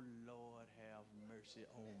 oh, Lord, have mercy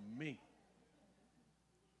on me.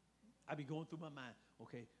 I be going through my mind,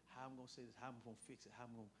 okay, how I'm going to say this, how I'm going to fix it, how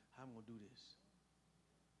I'm going to do this.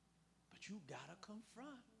 But you got to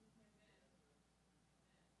confront.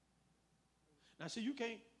 Now, see, you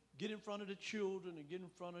can't get in front of the children and get in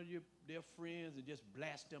front of their friends and just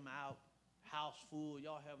blast them out, house full,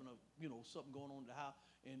 y'all having something going on in the house,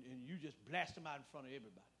 and you just blast them out in front of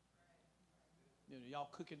everybody. Y'all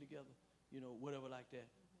cooking together, whatever like that.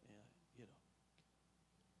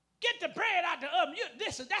 Get the bread out the oven.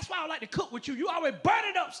 That's why I like to cook with you. You always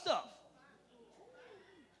burning up stuff.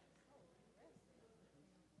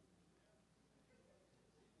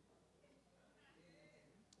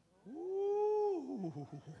 Ooh.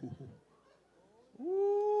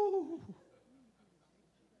 Ooh.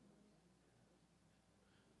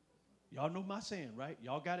 Y'all know my saying, right?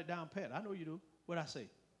 Y'all got it down pat. I know you do. What I say?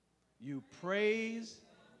 You praise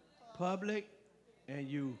public and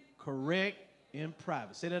you correct in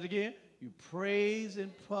private. Say that again. You praise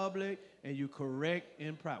in public and you correct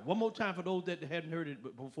in private. One more time for those that hadn't heard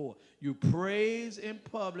it before. You praise in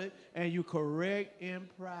public and you correct in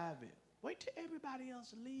private. Wait till everybody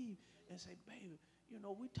else leave and say, baby,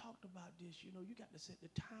 we talked about this. You got to set the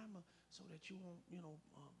timer so that you won't,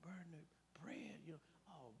 burn the bread.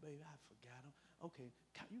 Oh, baby, I forgot them. Okay,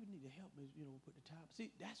 you need to help me, put the timer.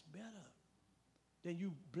 See, that's better than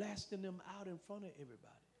you blasting them out in front of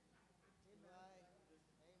everybody.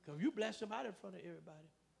 Because if you blast them out in front of everybody,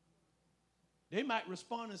 they might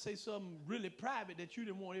respond and say something really private that you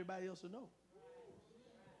didn't want everybody else to know.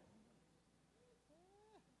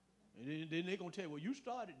 And then they're going to tell you, well, you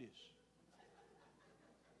started this.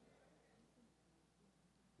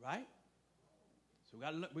 Right? So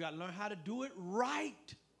we got to learn how to do it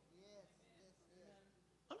right.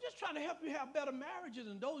 I'm just trying to help you have better marriages,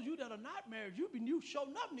 and those of you that are not married, you sure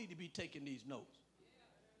enough need to be taking these notes.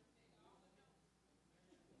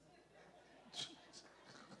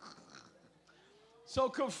 So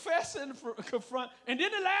confess and confront. And then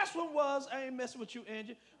the last one was, I ain't messing with you,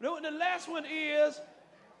 Angie. The last one is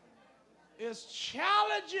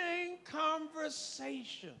challenging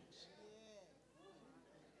conversations.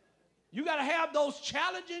 You got to have those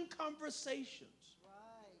challenging conversations.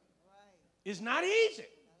 Right. It's not easy.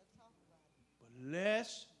 But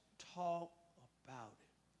let's talk about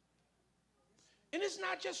it. And it's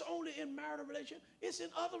not just only in marital relationship. It's in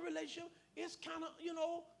other relationships. It's kind of,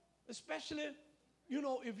 especially,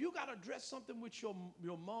 if you got to address something with your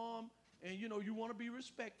mom and, you want to be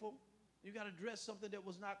respectful, you got to address something that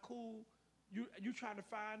was not cool, you trying to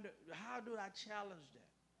find, how do I challenge that?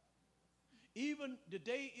 Even the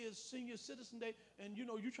day is Senior Citizen Day, and, you're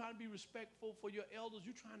trying to be respectful for your elders.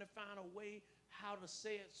 You're trying to find a way how to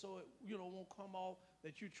say it so it, won't come off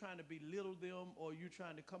that you're trying to belittle them or you're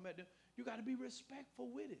trying to come at them. You got to be respectful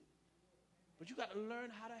with it. But you got to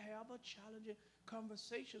learn how to have a challenging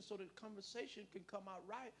conversation so that conversation can come out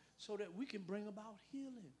right so that we can bring about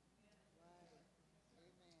healing.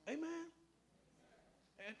 Right. Amen.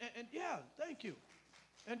 And yeah, thank you.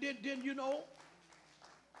 And then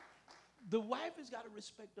the wife has got to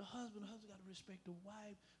respect the husband got to respect the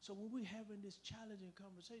wife. So when we're having this challenging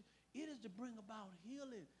conversation, it is to bring about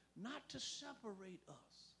healing, not to separate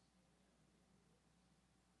us.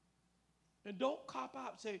 And don't cop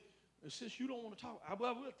out and say, since you don't want to talk,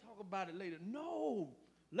 we'll talk about it later. No,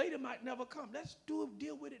 later might never come. Let's deal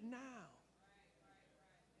with it now.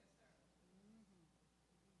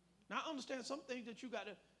 Now, I understand some things that you got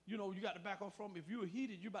to back off from. If you're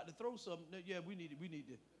heated, you're about to throw something. Yeah, we need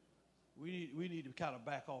to kind of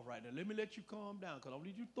back off right now. Let me let you calm down, because I don't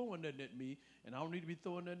need you throwing nothing at me, and I don't need to be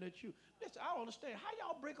throwing nothing at you. Listen, I don't understand. How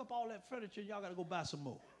y'all break up all that furniture and y'all got to go buy some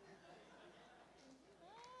more?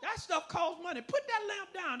 That stuff costs money. Put that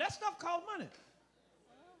lamp down. That stuff costs money.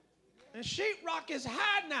 And sheetrock is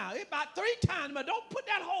high now. It's about 3 times, but don't put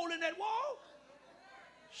that hole in that wall.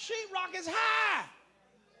 Sheetrock is high.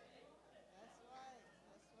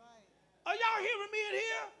 That's right. Are y'all hearing me in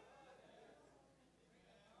here?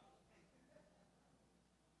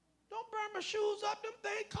 Don't burn my shoes up. Them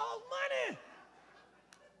things cost money.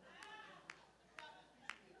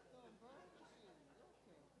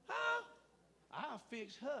 I'll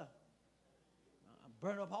fix her. I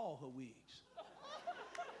burn up all her wigs.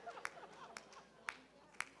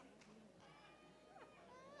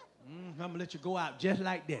 I'm going to let you go out just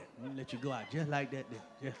like that. I'm going to let you go out just like that.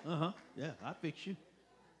 Yeah, yeah, I fix you.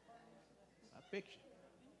 I fix you.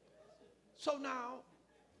 So now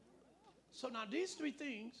these three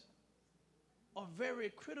things are very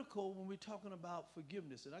critical when we're talking about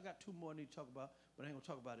forgiveness. And I got two more I need to talk about, but I ain't going to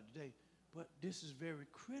talk about it today. But this is very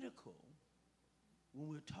critical when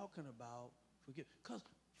we're talking about forgiveness. Because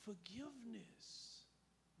forgiveness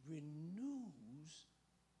renews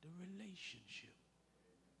the relationship.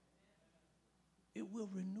 It will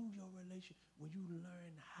renew your relationship when you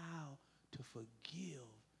learn how to forgive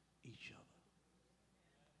each other.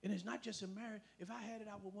 And it's not just in marriage. If I had it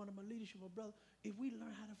out with one of my leadership or brother, if we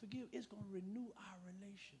learn how to forgive, it's going to renew our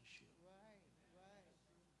relationship. Right.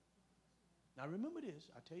 Now remember this.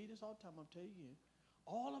 I tell you this all the time. I'll tell you again.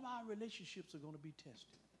 All of our relationships are going to be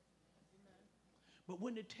tested. Amen. But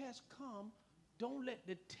when the tests come, don't let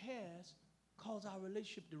the test cause our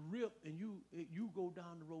relationship to rip and you go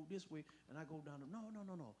down the road this way and I go down the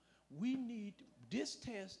no. This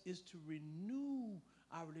test is to renew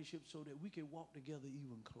our relationship so that we can walk together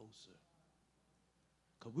even closer.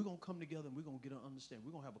 Because we're going to come together and we're going to get an understanding.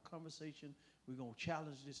 We're going to have a conversation. We're going to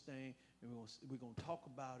challenge this thing. And we're going to talk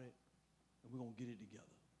about it. And we're going to get it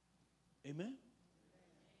together. Amen?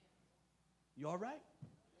 You all right?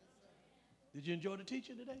 Did you enjoy the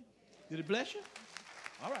teaching today? Did it bless you?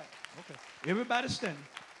 All right. Okay. Everybody standing.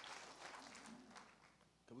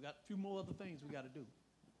 Because we got a few more other things we got to do.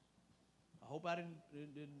 I hope I didn't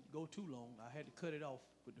go too long. I had to cut it off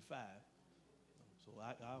with the 5. So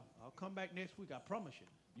I'll come back next week. I promise you.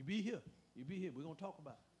 You be here. We're going to talk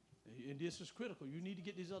about it. And this is critical. You need to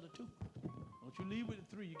get these other 2. Don't you leave with the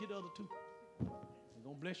 3. You get the other 2. It's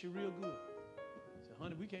going to bless you real good. Say,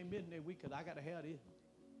 honey, we can't miss next week because I got to have this.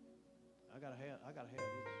 I got to have this.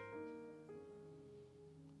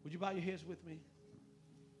 Would you bow your heads with me?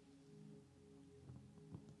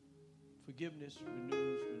 Forgiveness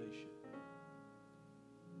renews relationship.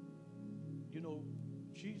 You know,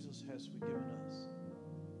 Jesus has forgiven us.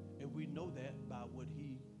 And we know that by what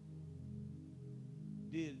he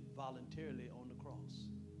did voluntarily on the cross.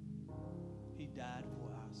 He died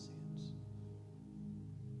for our sins.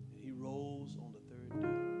 And he rose on the 3rd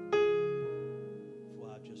day for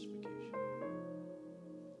our justification.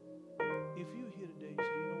 If you're here today, you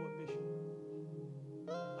say, you know what, Bishop?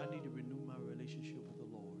 I need to renew my relationship with the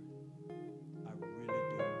Lord. I really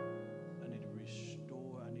do. I need to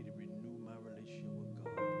restore, I need to renew my relationship with God.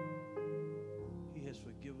 He has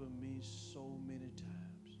forgiven me so many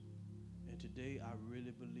times. And today I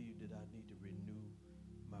really believe that I need to renew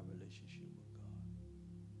my relationship with God.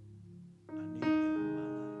 I need him in my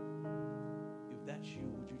life. If that's you,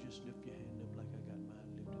 would you just lift your hand up like I got mine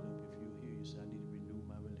lifted up? If you're here, you say, I need to renew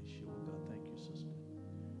my relationship with God. Thank you, sister.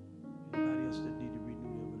 Anybody else that need to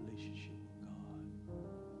renew your relationship with God?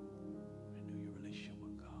 Renew your relationship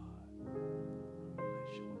with God.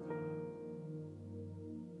 Relationship with God.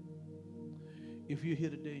 If you're here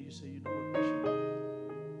today and you say, you know what, Bishop,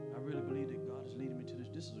 I really believe that God is leading me to this.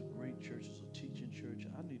 This is a great church. It's a teaching church.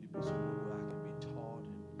 I need to be somewhere where I can be taught.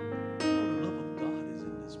 And the love of God is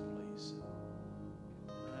in this place.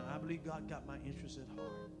 And I believe God got my interest at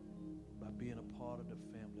heart by being a part of the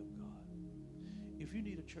family of God. If you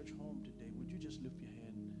need a church home today, would you just lift your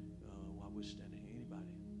hand while we're standing here? Anybody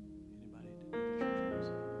that needs a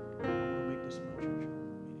church home? I want to make this my church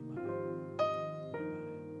home. Anybody?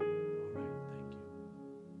 All right, thank you.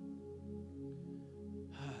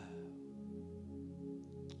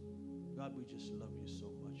 God, we just love you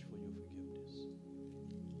so much for your forgiveness.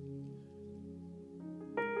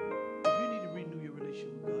 If you need to renew your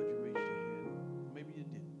relationship with God, you raised your hand. Maybe you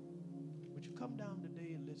didn't. Would you come down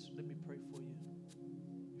today and let me pray for you?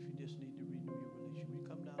 If you just need to renew your relationship, will you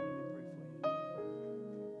come down and let me pray for you?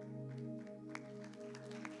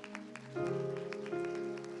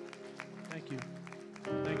 Thank you.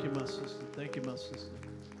 Thank you, my sister. Thank you, my sister.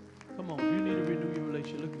 Come on, if you need to renew your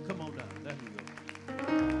relationship, look, come on down. There you go.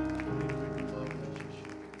 You need to renew our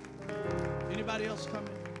relationship. Anybody else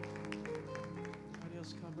coming? Anybody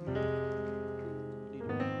else coming? You need to renew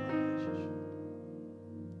our relationship.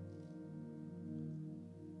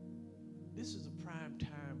 This is a prime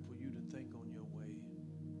time for you to think on your way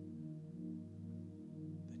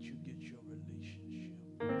that you get your relationship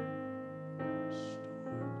restored,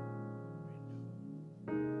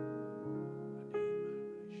 renewed.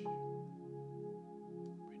 I need my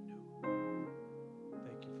relationship renewed.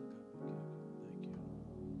 Thank you for coming, Kevin.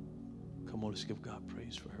 Thank you. Come on, let's give God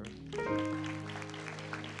praise for her.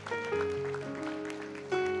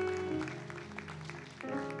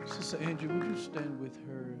 Sister Angie, would you stand with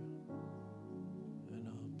her?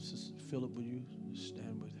 And Sister Philip, would you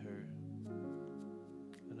stand with her?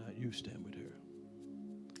 And you stand with her.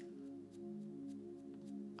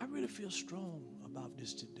 I really feel strong about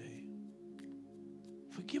this today.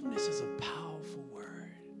 Forgiveness is a powerful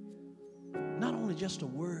word. Not only just a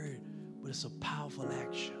word, but it's a powerful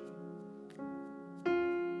action.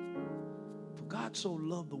 For God so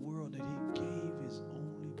loved the world that he gave his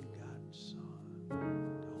only begotten Son, that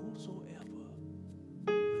whosoever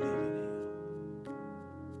believe in him.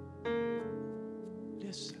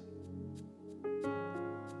 Listen,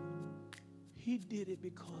 he did it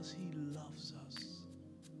because he loves us.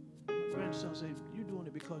 My grandson said, you're doing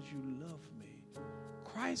it because you love me.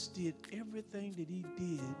 Christ did everything that he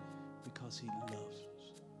did because he loves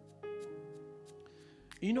us.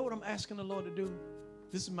 You know what I'm asking the Lord to do?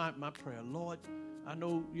 This is my prayer. Lord, I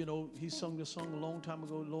know, he sung this song a long time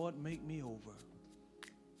ago, Lord, make me over.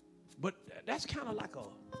 But that's kind of like a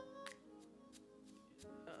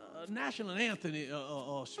national anthem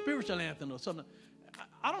or spiritual anthem or something.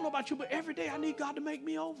 I don't know about you, but every day I need God to make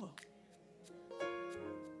me over.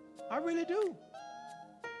 I really do.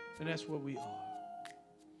 And that's where we are.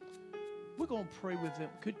 We're going to pray with them.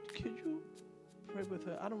 Could you pray with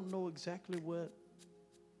her? I don't know exactly what,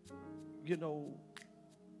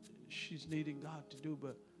 she's needing God to do,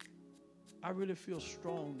 but I really feel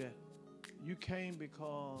strong that you came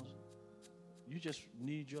because you just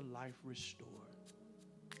need your life restored.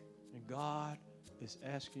 And God is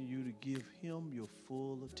asking you to give him your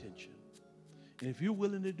full attention. And if you're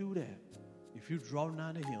willing to do that, if you draw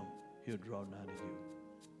nigh to him, he'll draw nigh to you.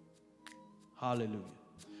 Hallelujah.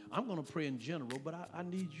 I'm going to pray in general, but I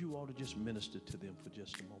need you all to just minister to them for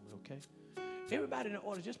just a moment, okay? Everybody in the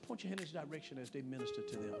audience, just point your hand in this direction as they minister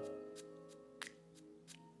to them.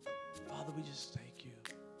 Father, we just thank you.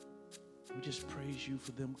 We just praise you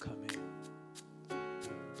for them coming.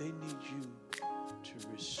 They need you to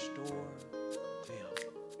restore them.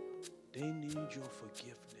 They need your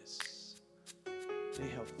forgiveness. They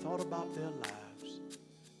have thought about their lives,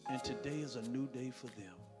 and today is a new day for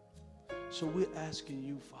them. So we're asking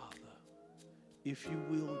you, Father, if you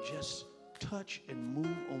will just touch and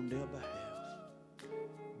move on their behalf.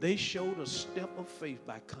 They showed a step of faith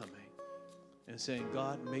by coming and saying,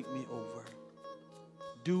 God, make me over.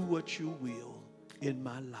 Do what you will in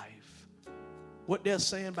my life. What they're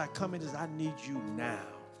saying by coming is, I need you now.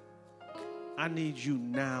 I need you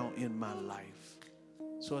now in my life.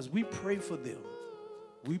 So as we pray for them,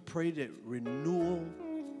 we pray that renewal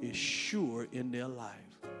is sure in their life.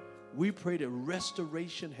 We pray that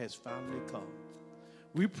restoration has finally come.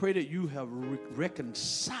 We pray that you have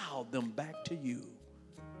reconciled them back to you.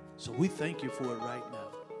 So we thank you for it right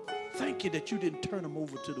now. Thank you that you didn't turn them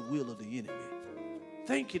over to the will of the enemy.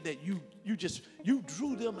 Thank you that you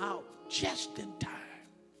drew them out just in time.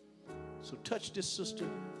 So touch this sister,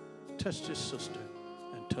 and touch this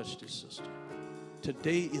sister.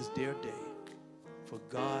 Today is their day for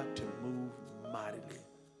God to move mightily.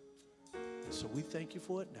 So we thank you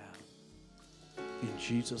for it now. In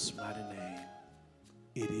Jesus' mighty name,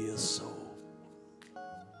 it is so.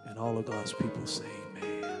 And all of God's people say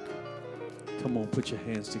amen. Come on, put your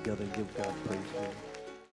hands together and give God praise.